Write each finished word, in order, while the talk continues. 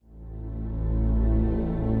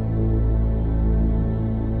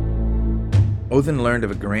Odin learned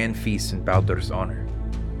of a grand feast in Baldur's honor,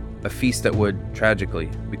 a feast that would, tragically,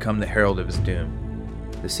 become the herald of his doom.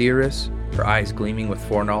 The seeress, her eyes gleaming with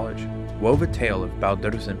foreknowledge, wove a tale of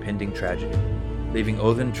Baldur's impending tragedy, leaving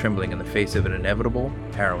Odin trembling in the face of an inevitable,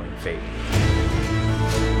 harrowing fate.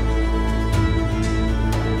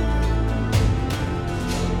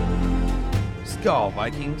 Skull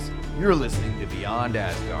Vikings, you're listening to Beyond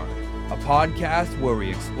Asgard, a podcast where we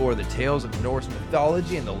explore the tales of Norse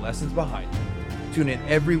mythology and the lessons behind them. Tune in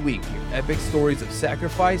every week to hear epic stories of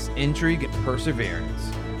sacrifice, intrigue, and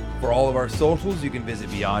perseverance. For all of our socials, you can visit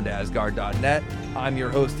beyondasgard.net. I'm your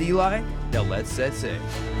host, Eli. Now let's set sail.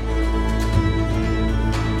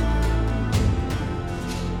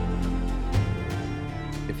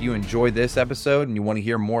 If you enjoyed this episode and you want to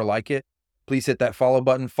hear more like it, please hit that follow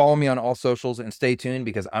button, follow me on all socials, and stay tuned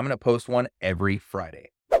because I'm going to post one every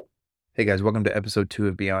Friday. Hey guys, welcome to episode 2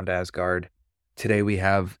 of Beyond Asgard. Today we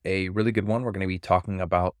have a really good one. We're going to be talking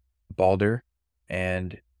about Baldur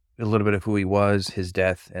and a little bit of who he was, his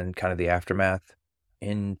death, and kind of the aftermath.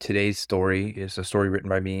 In today's story is a story written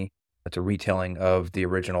by me. It's a retelling of the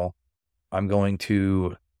original. I'm going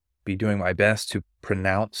to be doing my best to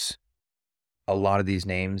pronounce a lot of these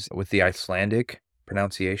names with the Icelandic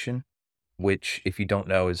pronunciation, which, if you don't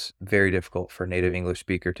know, is very difficult for a native English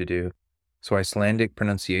speaker to do. So Icelandic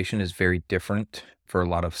pronunciation is very different for a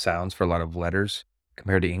lot of sounds, for a lot of letters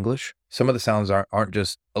compared to English. Some of the sounds aren't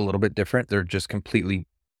just a little bit different. They're just completely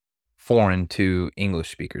foreign to English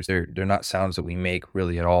speakers. They're not sounds that we make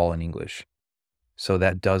really at all in English. So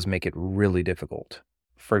that does make it really difficult.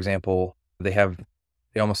 For example, they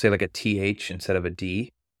almost say like a TH instead of a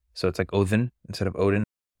D. So it's like Odin instead of Odin.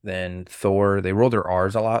 Then Thor, they roll their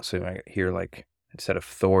R's a lot. So you might hear like, instead of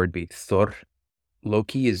Thor, it'd be Thor.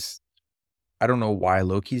 Loki is, I don't know why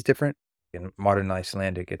Loki's different. In modern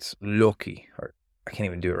Icelandic, it's Loki, or I can't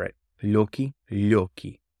even do it right. Loki.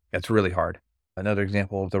 That's really hard. Another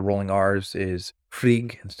example of the rolling R's is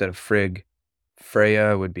Frigg instead of Frigg.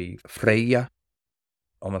 Freya would be Freyja,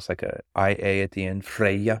 almost like a IA at the end,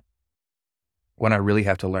 Freyja. When I really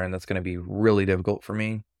have to learn, that's going to be really difficult for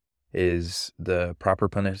me, is the proper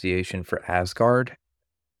pronunciation for Asgard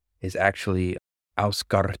is actually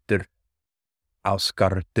Ausgardur.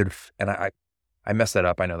 And I messed that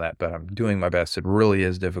up, I know that, but I'm doing my best. It really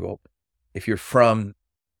is difficult. If you're from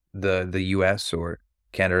the US or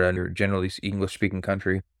Canada or generally English-speaking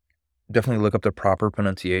country, definitely look up the proper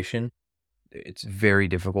pronunciation. It's very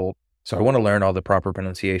difficult. So I want to learn all the proper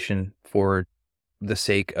pronunciation for the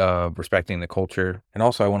sake of respecting the culture. And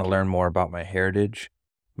also I want to learn more about my heritage.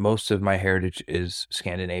 Most of my heritage is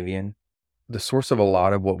Scandinavian. The source of a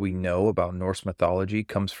lot of what we know about Norse mythology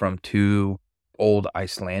comes from two old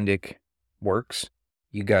Icelandic works.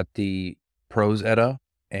 You got the Prose Edda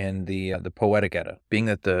and the Poetic Edda. Being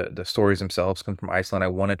that the stories themselves come from Iceland, I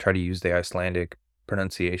want to try to use the Icelandic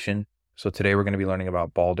pronunciation. So today we're going to be learning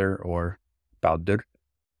about Baldur or Baldur.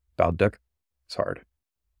 It's hard.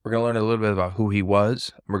 We're going to learn a little bit about who he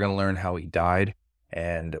was. We're going to learn how he died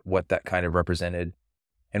and what that kind of represented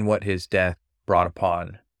and what his death brought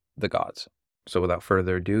upon the gods. So without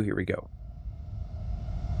further ado, here we go.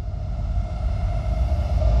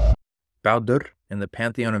 Baldur, in the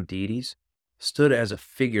pantheon of deities, stood as a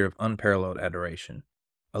figure of unparalleled adoration,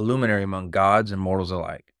 a luminary among gods and mortals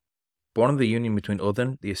alike. Born of the union between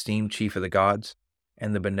Odin, the esteemed chief of the gods,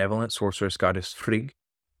 and the benevolent sorceress goddess Frigg,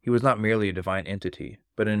 he was not merely a divine entity,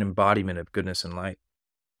 but an embodiment of goodness and light.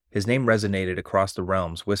 His name resonated across the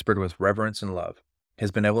realms, whispered with reverence and love.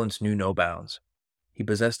 His benevolence knew no bounds. He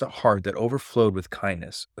possessed a heart that overflowed with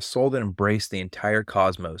kindness, a soul that embraced the entire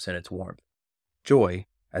cosmos in its warmth. Joy,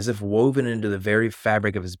 as if woven into the very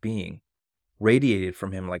fabric of his being, radiated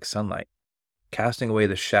from him like sunlight, casting away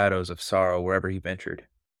the shadows of sorrow wherever he ventured.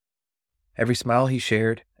 Every smile he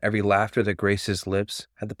shared, every laughter that graced his lips,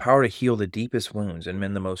 had the power to heal the deepest wounds and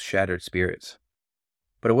mend the most shattered spirits.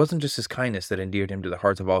 But it wasn't just his kindness that endeared him to the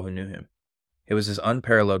hearts of all who knew him. It was his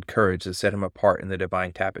unparalleled courage that set him apart in the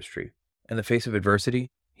divine tapestry. In the face of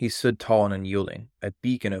adversity, he stood tall and unyielding, a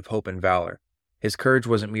beacon of hope and valor. His courage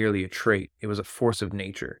wasn't merely a trait, it was a force of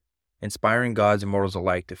nature, inspiring gods and mortals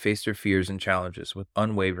alike to face their fears and challenges with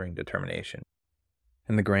unwavering determination.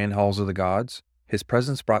 In the grand halls of the gods, his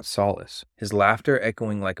presence brought solace, his laughter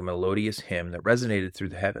echoing like a melodious hymn that resonated through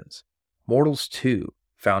the heavens. Mortals, too,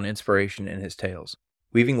 found inspiration in his tales,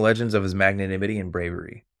 weaving legends of his magnanimity and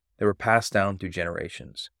bravery that were passed down through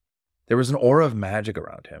generations. There was an aura of magic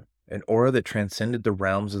around him, an aura that transcended the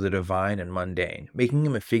realms of the divine and mundane, making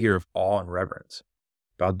him a figure of awe and reverence.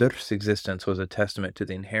 Baldur's existence was a testament to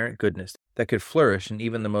the inherent goodness that could flourish in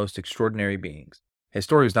even the most extraordinary beings. His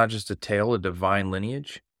story is not just a tale of divine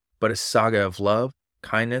lineage, but a saga of love,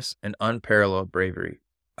 kindness, and unparalleled bravery.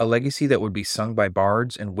 A legacy that would be sung by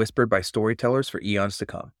bards and whispered by storytellers for eons to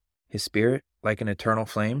come. His spirit, like an eternal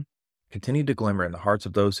flame, continued to glimmer in the hearts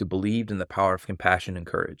of those who believed in the power of compassion and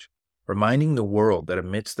courage, reminding the world that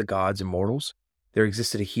amidst the gods and mortals, there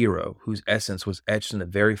existed a hero whose essence was etched in the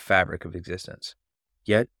very fabric of existence.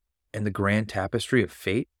 Yet, in the grand tapestry of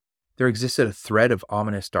fate, there existed a thread of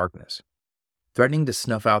ominous darkness, threatening to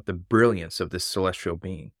snuff out the brilliance of this celestial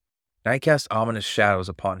being. Night cast ominous shadows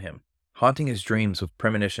upon him, haunting his dreams with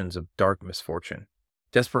premonitions of dark misfortune.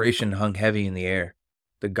 Desperation hung heavy in the air,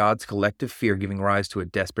 the gods' collective fear giving rise to a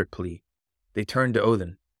desperate plea. They turned to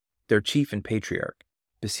Odin, their chief and patriarch,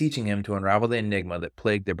 beseeching him to unravel the enigma that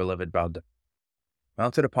plagued their beloved Baldur.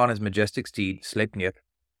 Mounted upon his majestic steed, Sleipnir,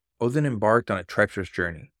 Odin embarked on a treacherous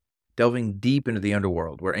journey, delving deep into the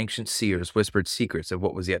underworld where ancient seers whispered secrets of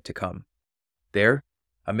what was yet to come. There,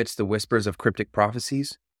 amidst the whispers of cryptic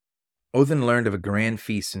prophecies, Odin learned of a grand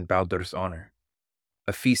feast in Baldur's honor,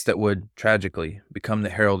 a feast that would, tragically, become the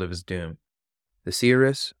herald of his doom. The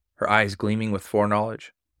seeress, her eyes gleaming with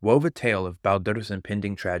foreknowledge, wove a tale of Baldur's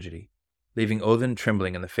impending tragedy, leaving Odin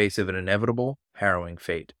trembling in the face of an inevitable, harrowing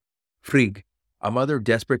fate. Frigg, a mother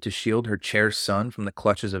desperate to shield her cherished son from the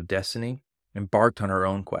clutches of destiny, embarked on her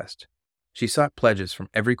own quest. She sought pledges from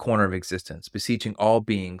every corner of existence, beseeching all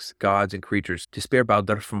beings, gods, and creatures to spare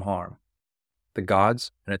Baldur from harm. The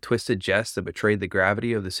gods, in a twisted jest that betrayed the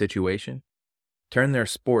gravity of the situation, turned their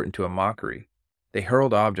sport into a mockery. They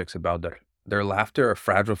hurled objects at Baldur, their laughter a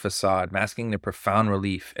fragile facade masking their profound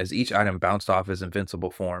relief as each item bounced off his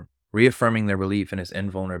invincible form, reaffirming their belief in his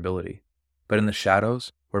invulnerability. But in the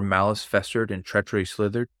shadows, where malice festered and treachery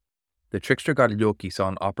slithered, the trickster god Loki saw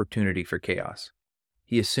an opportunity for chaos.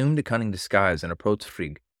 He assumed a cunning disguise and approached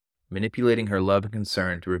Frigg, manipulating her love and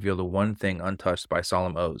concern to reveal the one thing untouched by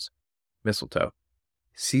solemn oaths, mistletoe.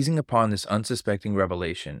 Seizing upon this unsuspecting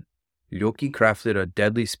revelation, Loki crafted a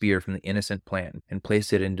deadly spear from the innocent plant and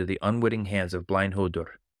placed it into the unwitting hands of blind Hodur.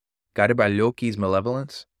 Guided by Loki's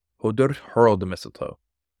malevolence, Hodur hurled the mistletoe,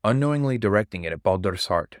 unknowingly directing it at Baldur's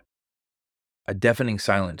heart. A deafening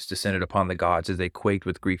silence descended upon the gods as they quaked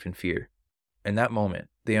with grief and fear. In that moment,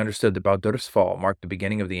 they understood that Baldur's fall marked the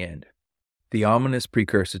beginning of the end, the ominous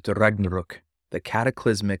precursor to Ragnarok, the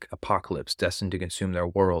cataclysmic apocalypse destined to consume their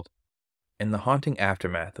world. In the haunting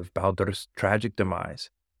aftermath of Baldur's tragic demise,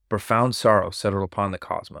 profound sorrow settled upon the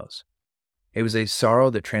cosmos. It was a sorrow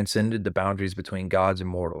that transcended the boundaries between gods and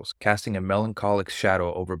mortals, casting a melancholic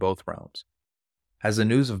shadow over both realms. As the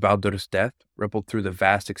news of Baldur's death rippled through the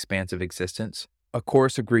vast expanse of existence, a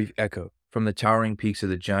chorus of grief echoed from the towering peaks of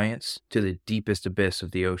the giants to the deepest abyss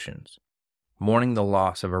of the oceans, mourning the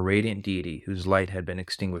loss of a radiant deity whose light had been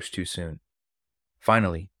extinguished too soon.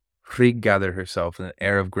 Finally, Frigg gathered herself in an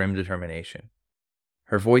air of grim determination.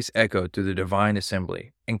 Her voice echoed through the divine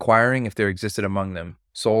assembly, inquiring if there existed among them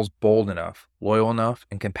souls bold enough, loyal enough,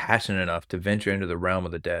 and compassionate enough to venture into the realm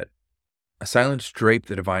of the dead. A silence draped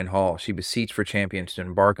the divine hall. She beseeched for champions to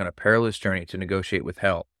embark on a perilous journey to negotiate with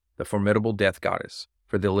Hel, the formidable death goddess,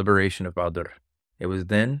 for the liberation of Baldur. It was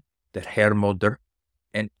then that Hermodr,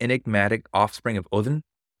 an enigmatic offspring of Odin,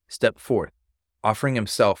 stepped forth, offering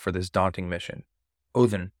himself for this daunting mission.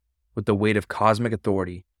 Odin, with the weight of cosmic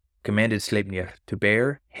authority, commanded Sleipnir to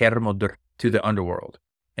bear Hermodr to the underworld,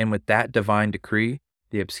 and with that divine decree,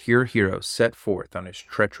 the obscure hero set forth on his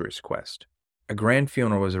treacherous quest. A grand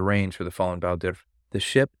funeral was arranged for the fallen Baldur. The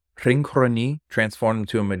ship, Hringhorni, transformed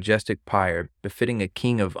into a majestic pyre befitting a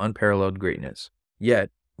king of unparalleled greatness.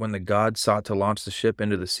 Yet, when the gods sought to launch the ship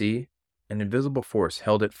into the sea, an invisible force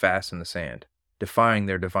held it fast in the sand, defying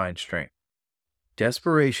their divine strength.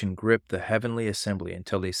 Desperation gripped the heavenly assembly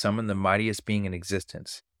until they summoned the mightiest being in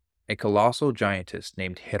existence, a colossal giantess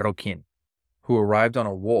named Hirokin, who arrived on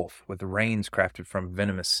a wolf with reins crafted from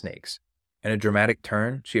venomous snakes. In a dramatic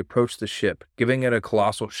turn, she approached the ship, giving it a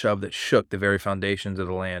colossal shove that shook the very foundations of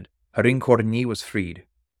the land. Hringhorni was freed,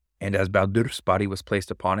 and as Baldur's body was placed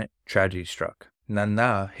upon it, tragedy struck.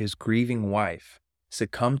 Nanna, his grieving wife,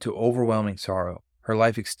 succumbed to overwhelming sorrow, her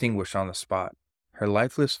life extinguished on the spot. Her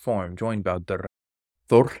lifeless form joined Baldur.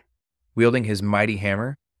 Thor, wielding his mighty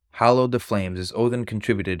hammer, hollowed the flames as Odin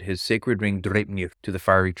contributed his sacred ring Dreipnir to the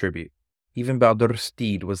fiery tribute. Even Baldur's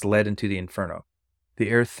steed was led into the inferno. The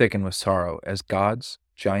air thickened with sorrow as gods,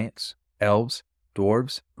 giants, elves,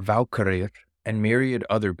 dwarves, Valkyrir, and myriad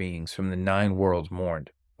other beings from the 9 worlds mourned,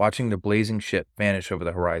 watching the blazing ship vanish over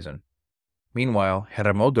the horizon. Meanwhile,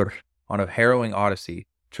 Hermodr, on a harrowing odyssey,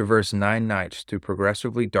 traversed 9 nights through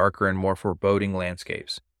progressively darker and more foreboding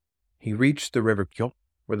landscapes. He reached the river Kjol,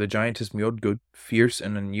 where the giantess Mjodgud, fierce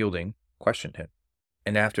and unyielding, questioned him.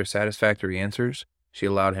 And after satisfactory answers, she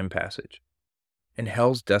allowed him passage. In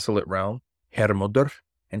Hell's desolate realm, Hermodr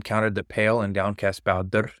encountered the pale and downcast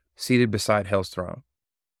Baldur seated beside Hell's throne.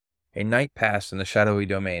 A night passed in the shadowy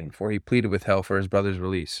domain before he pleaded with Hell for his brother's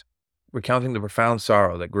release, recounting the profound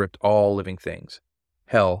sorrow that gripped all living things.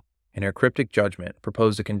 Hell, in her cryptic judgment,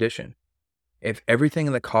 proposed a condition. If everything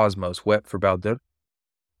in the cosmos wept for Baldur,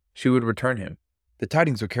 she would return him. The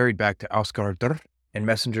tidings were carried back to Ásgardr, and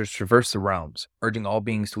messengers traversed the realms, urging all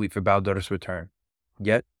beings to weep for Baldur's return.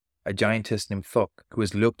 Yet, a giantess named Thok, who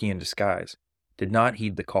was Loki in disguise, did not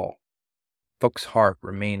heed the call. Thok's heart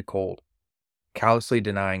remained cold, callously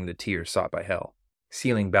denying the tears sought by Hel,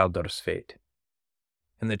 sealing Baldur's fate.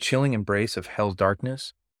 In the chilling embrace of Hell's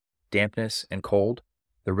darkness, dampness, and cold,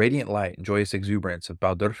 the radiant light and joyous exuberance of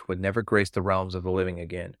Baldur would never grace the realms of the living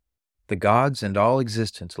again. The gods and all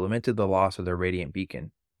existence lamented the loss of their radiant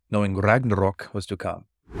beacon, knowing Ragnarok was to come.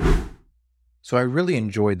 So I really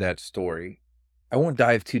enjoyed that story. I won't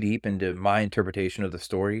dive too deep into my interpretation of the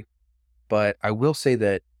story, but I will say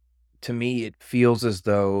that to me it feels as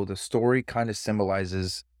though the story kind of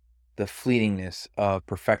symbolizes the fleetingness of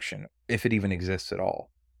perfection, if it even exists at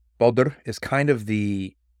all. Baldur is kind of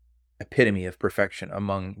the epitome of perfection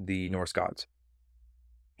among the Norse gods.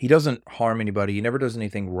 He doesn't harm anybody. He never does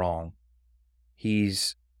anything wrong.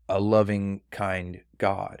 He's a loving, kind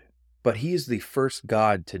God. But he is the first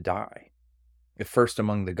god to die. The first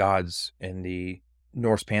among the gods in the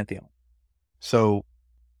Norse pantheon. So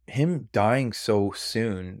him dying so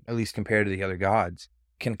soon, at least compared to the other gods,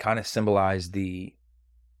 can kind of symbolize the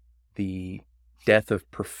death of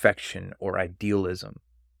perfection or idealism.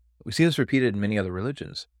 We see this repeated in many other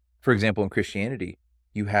religions. For example, in Christianity,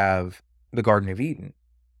 you have the Garden of Eden,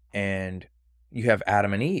 and you have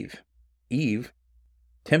Adam and Eve. Eve,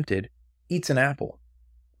 tempted, eats an apple,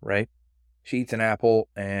 right? She eats an apple,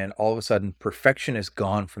 and all of a sudden, perfection is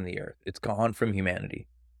gone from the earth. It's gone from humanity.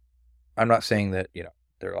 I'm not saying that,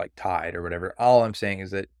 they're like tied or whatever. All I'm saying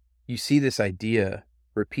is that you see this idea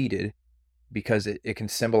repeated because it can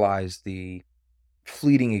symbolize the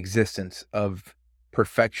fleeting existence of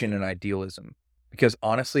perfection and idealism. Because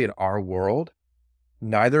honestly, in our world,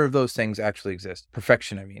 neither of those things actually exist.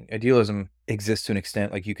 Perfection, idealism exists to an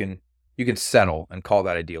extent, like you can settle and call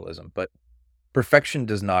that idealism, but perfection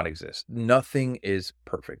does not exist. Nothing is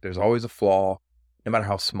perfect. There's always a flaw, no matter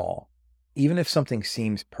how small. Even if something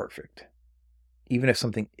seems perfect, even if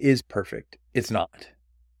something is perfect, it's not.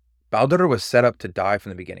 Baldur was set up to die from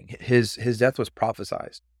the beginning. His death was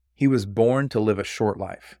prophesied. He was born to live a short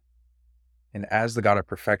life. And as the God of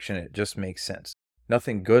perfection, it just makes sense.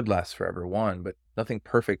 Nothing good lasts forever, but nothing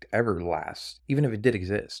perfect ever lasts, even if it did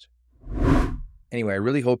exist. Anyway, I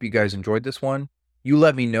really hope you guys enjoyed this one. You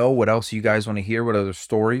let me know what else you guys want to hear, what other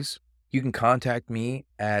stories. You can contact me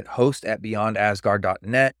at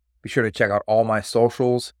host@beyondasgard.net. Be sure to check out all my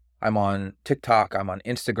socials. I'm on TikTok, I'm on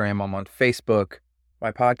Instagram, I'm on Facebook.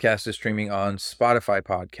 My podcast is streaming on Spotify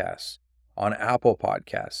podcasts, on Apple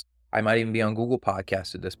Podcasts. I might even be on Google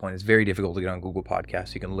Podcasts at this point. It's very difficult to get on Google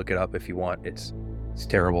Podcasts. You can look it up if you want. It's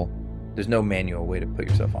terrible. There's no manual way to put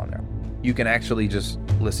yourself on there. You can actually just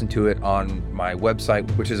listen to it on my website,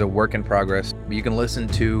 which is a work in progress. You can listen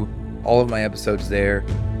to all of my episodes there.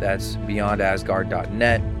 That's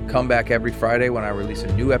beyondasgard.net. Come back every Friday when I release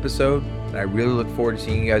a new episode, and I really look forward to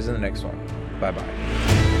seeing you guys in the next one.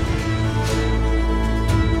 Bye-bye.